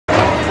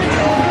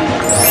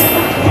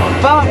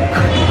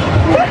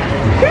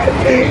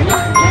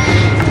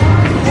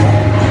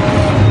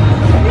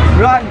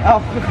Oh.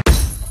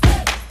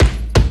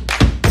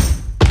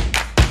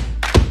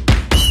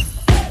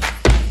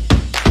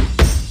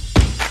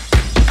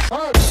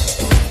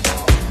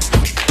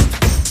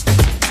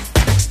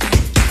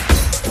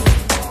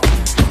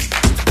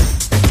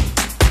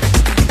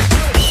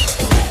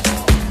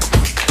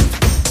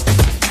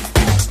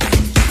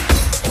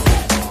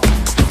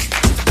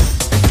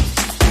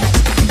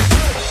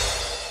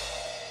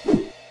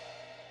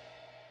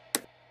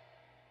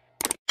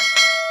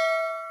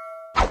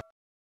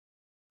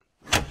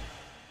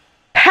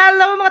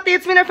 Hello mga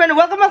tits, my friend!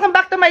 Welcome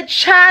back to my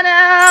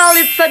channel!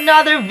 It's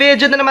another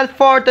video na naman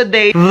for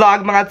today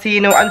vlog mga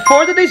tino. And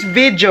for today's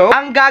video,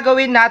 ang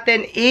gagawin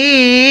natin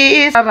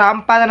is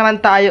rampa na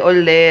naman tayo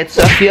ulit.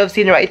 So as you have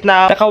seen right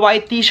now,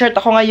 naka-white t-shirt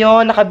ako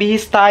ngayon,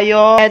 nakabihis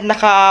tayo, and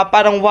naka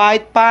parang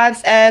white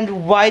pants and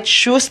white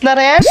shoes na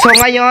rin. So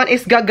ngayon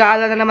is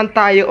gagala na naman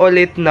tayo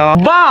ulit, no?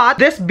 But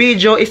this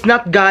video is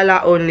not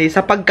gala only,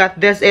 sapagkat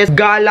this is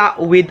gala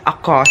with a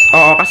cause.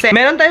 Oo, kasi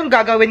meron tayong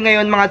gagawin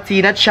ngayon mga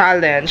tina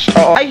challenge.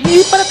 Oo. Ay,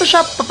 hindi pala to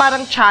siya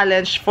parang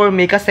challenge for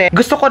me kasi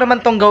gusto ko naman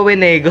tong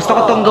gawin eh. Gusto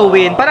ko tong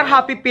gawin. Parang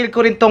happy feel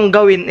ko rin tong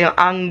gawin.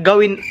 Ang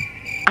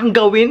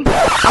gagawin.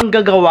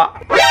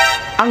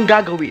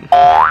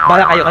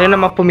 Bala kayo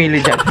naman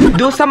pumili dyan.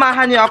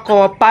 Samahan niyo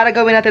ako para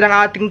gawin natin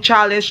ang ating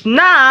challenge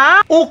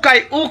na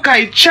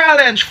Ukay-Ukay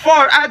challenge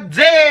for a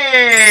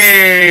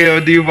day!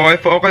 O diba?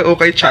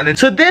 Ukay-Ukay challenge.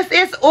 So this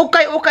is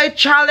Ukay-Ukay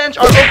challenge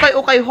or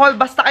Ukay-Ukay haul.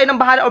 Basta kayo nang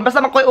bahala o basta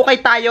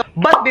mag-ukay tayo.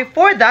 But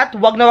before that,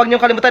 wag niyo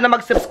kalimutan na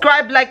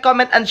mag-subscribe, like,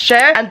 comment, and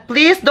share. And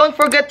please don't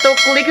forget to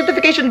click the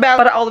notification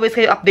bell para always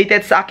kayo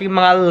updated sa aking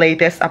mga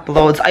latest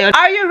uploads. Ayun.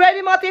 Are you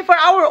ready mga team for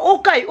our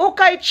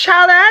Ukay-Ukay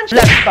challenge?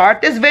 Let's start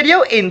this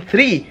video in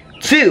 3,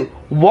 2,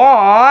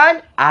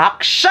 1,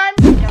 action!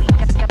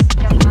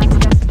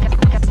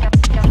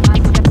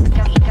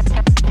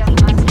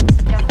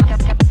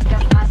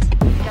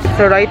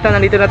 So right now,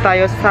 nandito na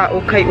tayo sa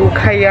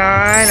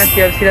Ukay-Ukayan. As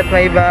you have seen at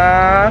my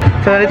back.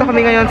 So nandito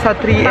kami ngayon sa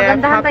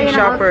 3F Happy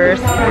Shoppers.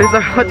 This is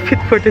our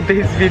outfit for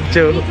today's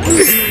video.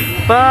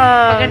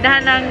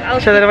 Pagandahan ng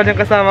outfit. Siya na naman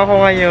yung kasama ko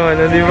ngayon.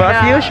 Diba?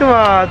 As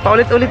usual.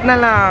 Paulit-ulit na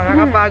lang.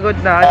 Nakapagod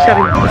na.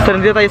 So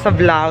nandito tayo sa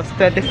blouse.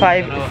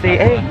 25.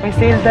 Say, may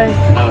sale tayo.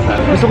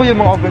 Gusto ko yung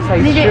mga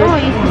oversized shirt.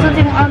 Gusto ko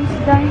yung arms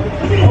dahil.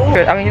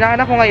 Ang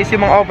hinahanap ko ngayon is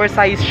yung mga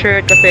oversized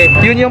shirt kasi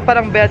yun yung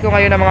parang belt ko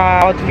ngayon ng mga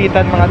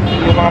outfitan,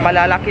 yung mga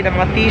malalaki na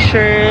mga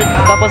t-shirt,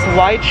 tapos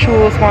white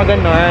shoes, mga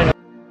ganon.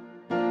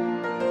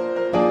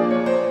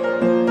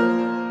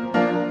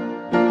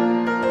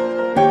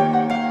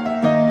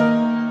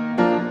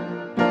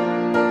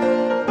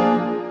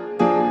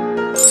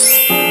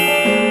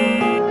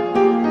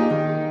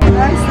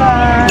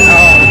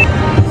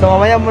 So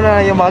mamaya muna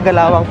na yung mga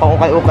galawang pang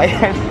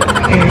ukay-ukayan.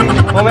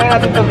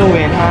 Mamaya natin ito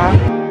gawin, ha?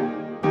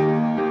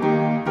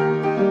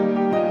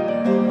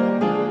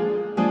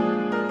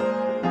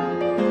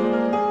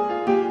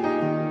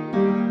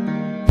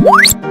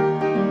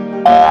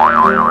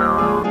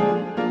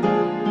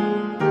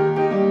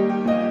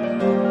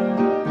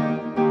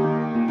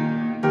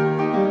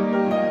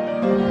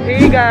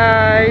 Hey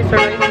guys! So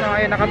right now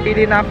ay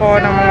nakapili na ako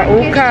ng mga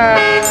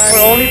ukay for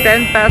only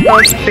 10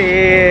 pesos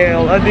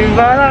sale. O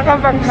diba?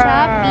 Nakapangha!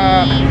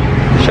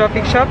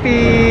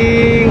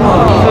 Shopping!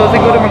 So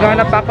siguro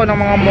maghanap ako ng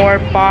mga more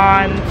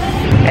pants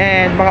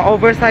and mga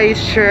oversized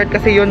shirt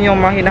kasi yun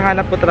yung mga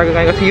hinahanap ko talaga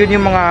ngayon kasi yun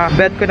yung mga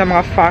bet ko na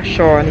mga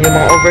fashion, yung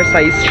mga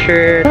oversized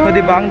shirt. So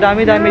diba? Ang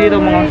dami-dami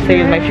dito mga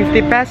sale. May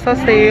 50 pesos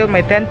sale,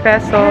 may 10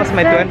 pesos,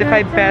 may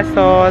 25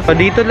 pesos. So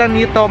dito lang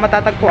dito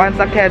matatagpuan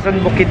sa Quezon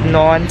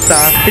Bukidnon sa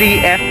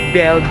 3F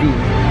building.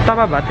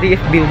 Tama ba?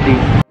 3F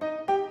building.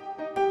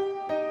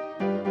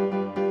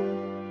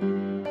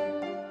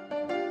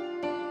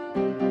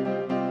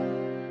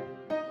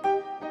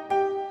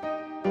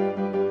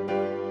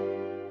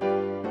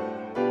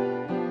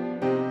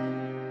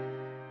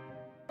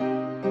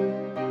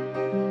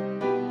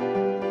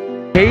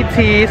 Hey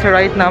T, so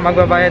right now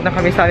magbabayad na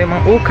kami sa aming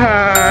mga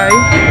ukay.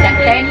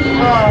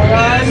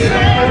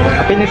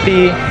 Happy ni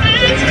T.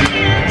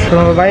 So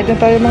magbabayad na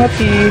tayo mga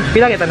T.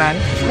 Pila kita nan?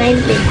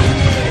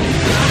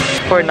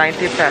 90. For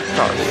 90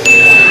 pesos.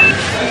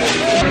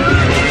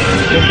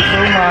 Thank you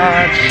so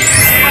much.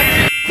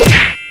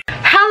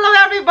 Hello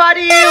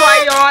everybody!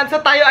 Ayun, so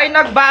tayo ay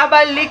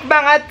nagbabalik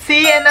mga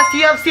T. And as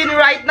you have seen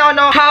right now,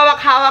 no,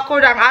 hawak-hawak ko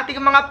lang ating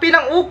mga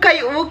pinang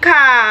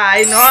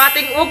ukay-ukay, no?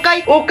 Ating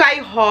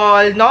ukay-ukay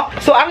haul, no?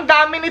 So ang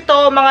dami nito,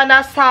 mga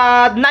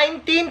nasa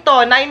 19 to.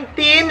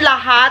 19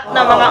 lahat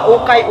na mga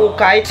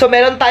ukay-ukay. So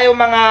meron tayong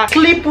mga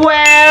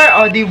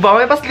sleepwear, o diba?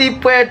 May pa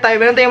sleepwear tayo.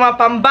 Meron tayong mga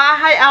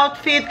pambahay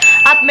outfit.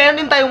 At meron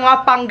din tayong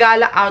mga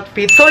panggala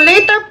outfit. So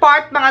later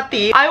part mga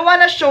T, I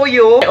wanna show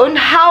you on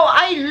how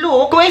I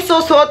look kung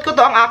isusuot ko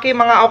to ang aking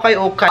mga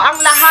ukay-ukay. Ang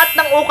lahat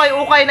ng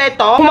ukay-ukay na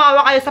ito,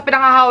 humawa kayo sa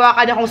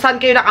pinanghahawakan niya kung saan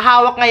kayo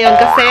nakahawak ngayon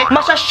kasi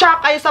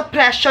masashock kayo sa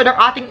presyo ng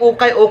ating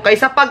ukay-ukay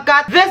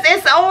sapagkat this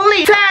is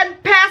only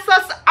 10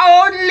 pesos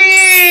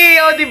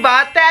only! O diba?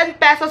 diba? 10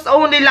 pesos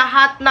only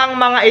lahat ng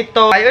mga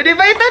ito. Ayun,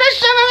 diba? Ito na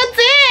siya, mga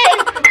tin!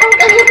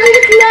 Ukay-Ukay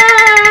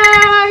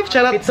live!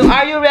 Charot. So,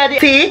 are you ready?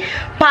 See?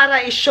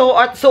 Para i-show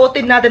at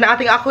suotin natin ang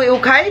ating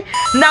Ukay-Ukay.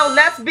 Now,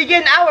 let's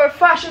begin our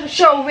fashion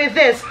show with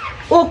this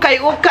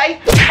Ukay-Ukay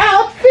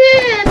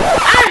outfit!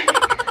 Ay!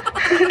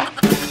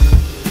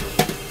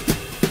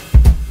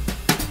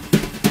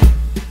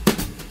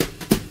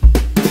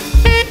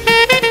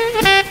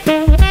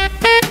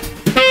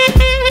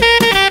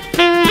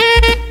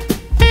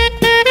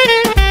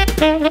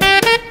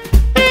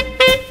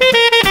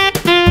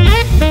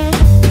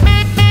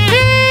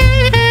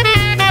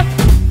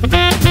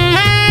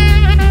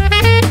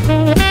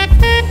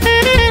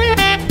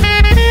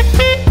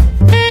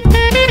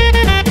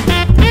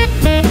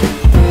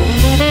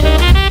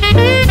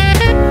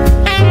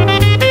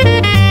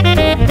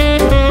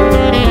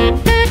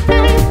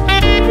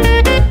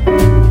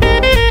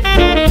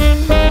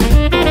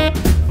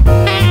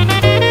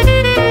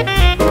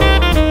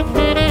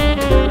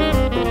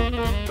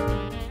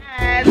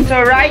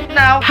 So right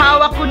now,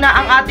 hawak ko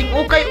na ang ating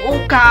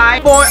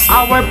Ukay-Ukay for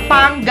our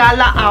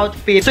pang-gala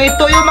outfit. So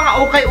ito yung mga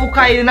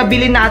Ukay-Ukay na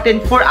nabili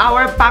natin for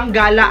our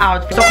pang-gala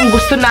outfit. So kung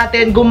gusto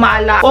natin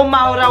gumala o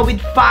maura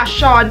with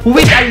fashion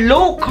with a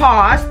low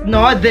cost,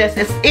 no, this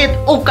is it.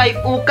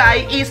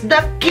 Ukay-Ukay is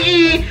the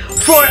key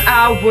for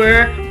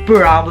our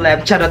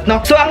problem. Charot, no?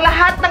 So ang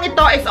lahat ng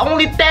ito is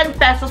only 10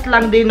 pesos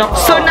lang din, no?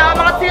 So now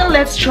mga til,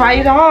 let's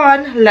try it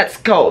on.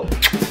 Let's go.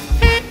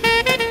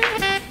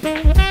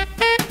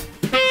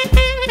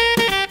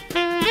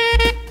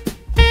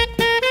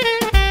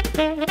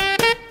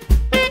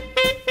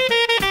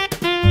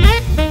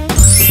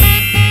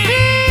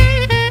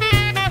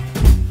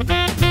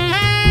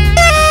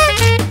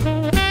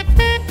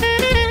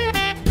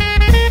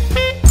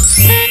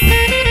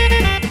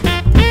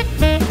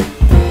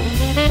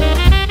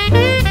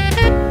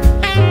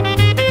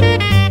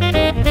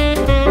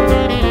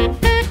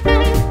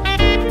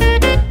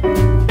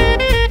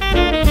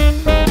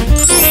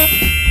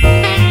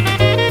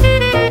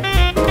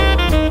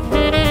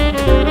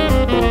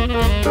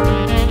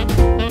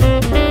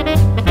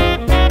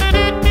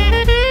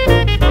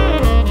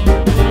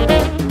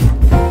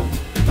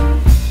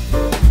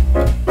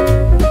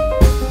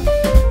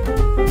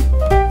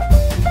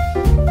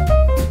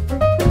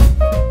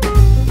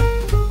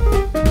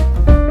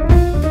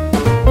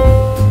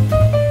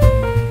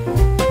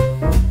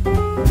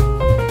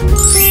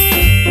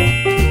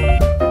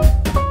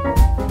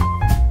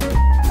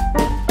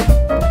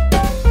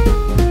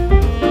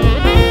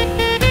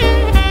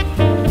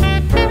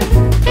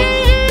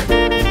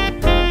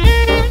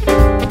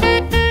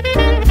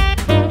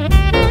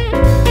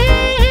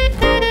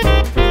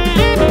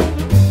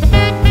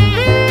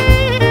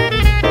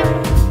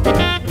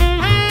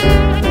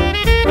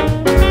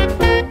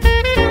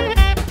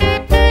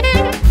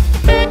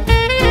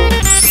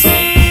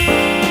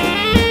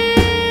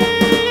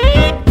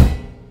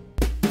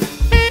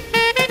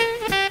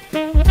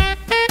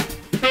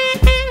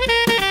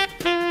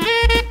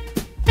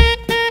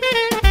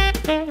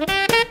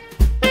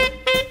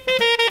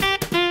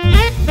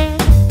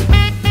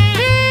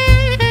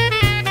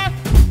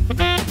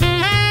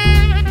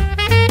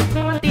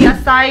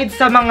 Aside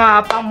sa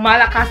mga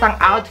pangmalakasang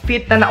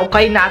outfit na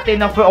naukay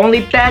natin, no, for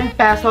only 10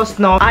 pesos,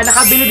 no,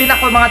 nakabili din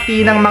ako mga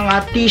ng mga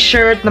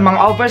t-shirt, na mga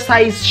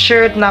oversized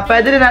shirt na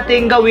pwede rin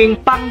natin gawing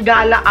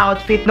panggala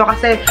outfit, no,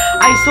 kasi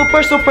I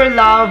super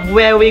love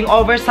wearing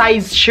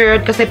oversized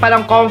shirt kasi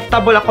parang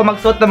comfortable ako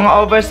magsuot ng mga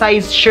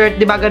oversized shirt,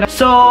 di ba ganun?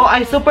 So,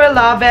 I super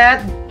love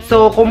it.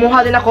 So,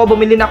 kumuha din ako,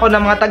 bumili na ako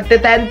ng mga tagti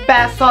 10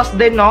 pesos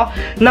din, no,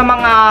 na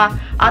mga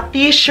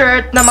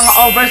t-shirt na mga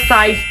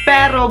oversized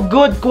pero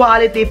good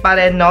quality pa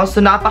rin, no.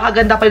 So,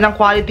 napakaganda pa rin ang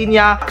quality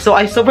niya. So,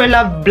 I super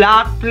love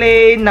black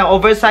plain na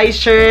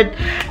oversized shirt.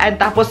 And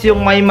tapos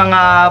yung may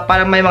mga,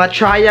 parang may mga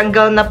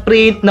triangle na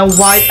print na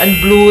white and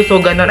blue.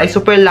 So, ganun. I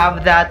super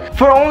love that.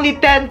 For only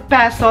 10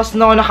 pesos,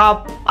 no,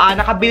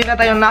 nakabili na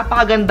tayo ng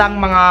napakagandang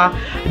mga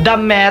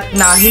damit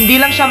na hindi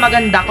lang siya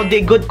maganda,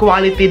 kundi good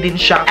quality din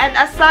siya. And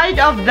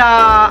aside of the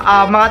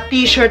mga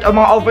t-shirt o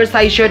mga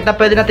oversized shirt na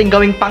pwede natin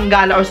gawing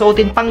panggala or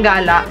suotin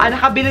panggala,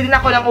 nakabili din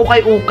ako ng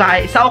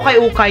Ukay-Ukay, sa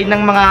Ukay-Ukay ng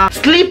mga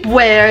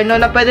sleepwear,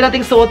 no, na pwede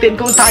nating suotin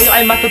kung tayo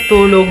ay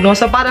matutulog, no.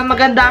 So, para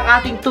maganda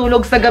ang ating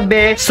tulog sa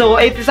gabi. So,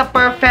 it is a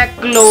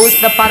perfect clothes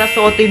na para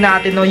suotin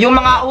natin, no. Yung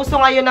mga uso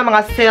ngayon na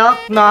mga silk,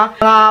 na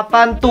mga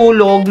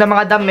pantulog na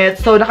mga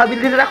damit. So,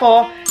 nakabili din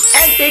ako.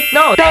 And take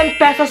note, 10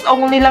 pesos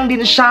only lang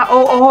din siya.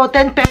 Oo,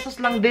 10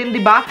 pesos lang din,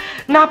 di ba?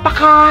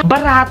 Napaka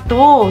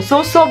barato.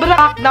 So, sobrang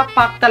pack na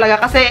pack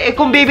talaga. Kasi,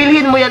 kung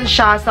bibilhin mo yan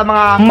siya sa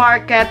mga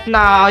market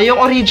na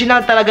yung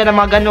original talaga ng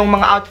mga ganong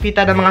mga outfit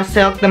na mga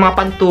silk, na mga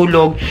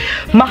pantulog,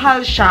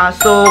 mahal siya.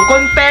 So,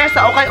 compare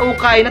sa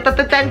Ukay-Ukay, na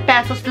 10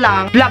 pesos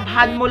lang,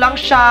 labhan mo lang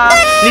siya,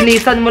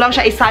 linisan mo lang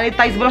siya,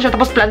 isanitize mo lang siya,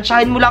 tapos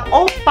plansyahin mo lang.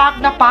 Oh, pack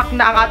na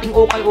ang ating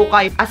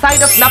Ukay-Ukay. Aside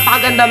of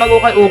napakaganda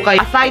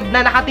mag-Ukay-Ukay, aside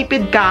na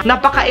nakatipid ka,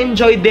 napaka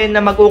ma-enjoy din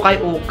na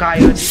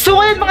mag-ukay-ukay. So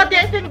ayun mga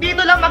tia,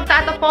 dito lang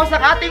magtatapos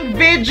ang ating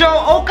video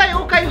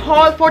Ukay-Ukay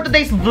haul for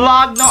today's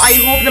vlog, no? I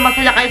hope na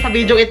masaya kayo sa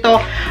video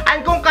ito.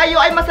 And kung kayo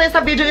ay masaya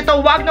sa video ito,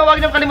 wag na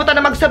kalimutan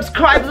na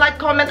mag-subscribe,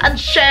 like, comment, and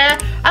share.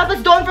 And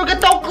please don't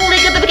forget to click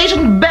the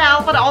notification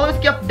bell para always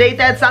keep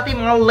updated sa ating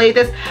mga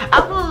latest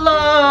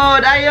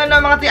upload. Ayun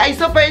na mga tia, I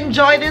super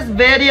enjoy this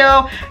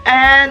video.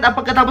 And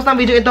pagkatapos ng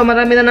video ito,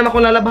 marami na naman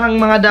akong lalabahang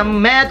mga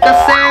damit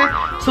kasi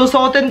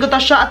susuotin ko ta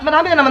siya at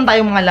marami na naman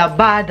tayong mga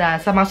labada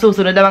sa mga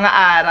susunod na mga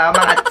araw,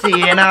 mga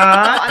tina.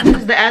 And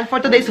this is the end for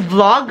today's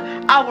vlog,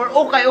 our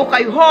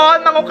Ukay-Ukay haul.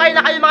 Mangukay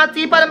na kayo mga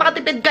tipa na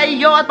makatipid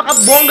kayo at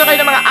makabongga kayo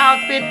ng mga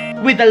outfit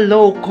with a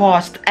low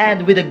cost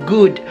and with a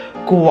good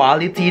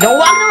quality. Now,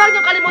 wag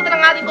niyong kalimutan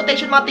ang ating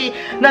quotation mati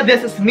na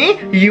this is me,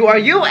 you are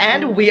you,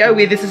 and we are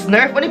we. This is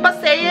Nerf. Ano pa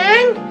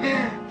saying?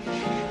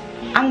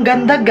 Ang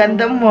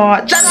ganda-ganda mo.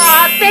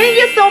 Charot! Thank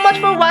you so much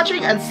for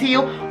watching and see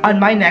you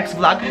on my next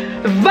vlog.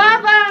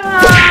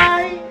 Bye-bye!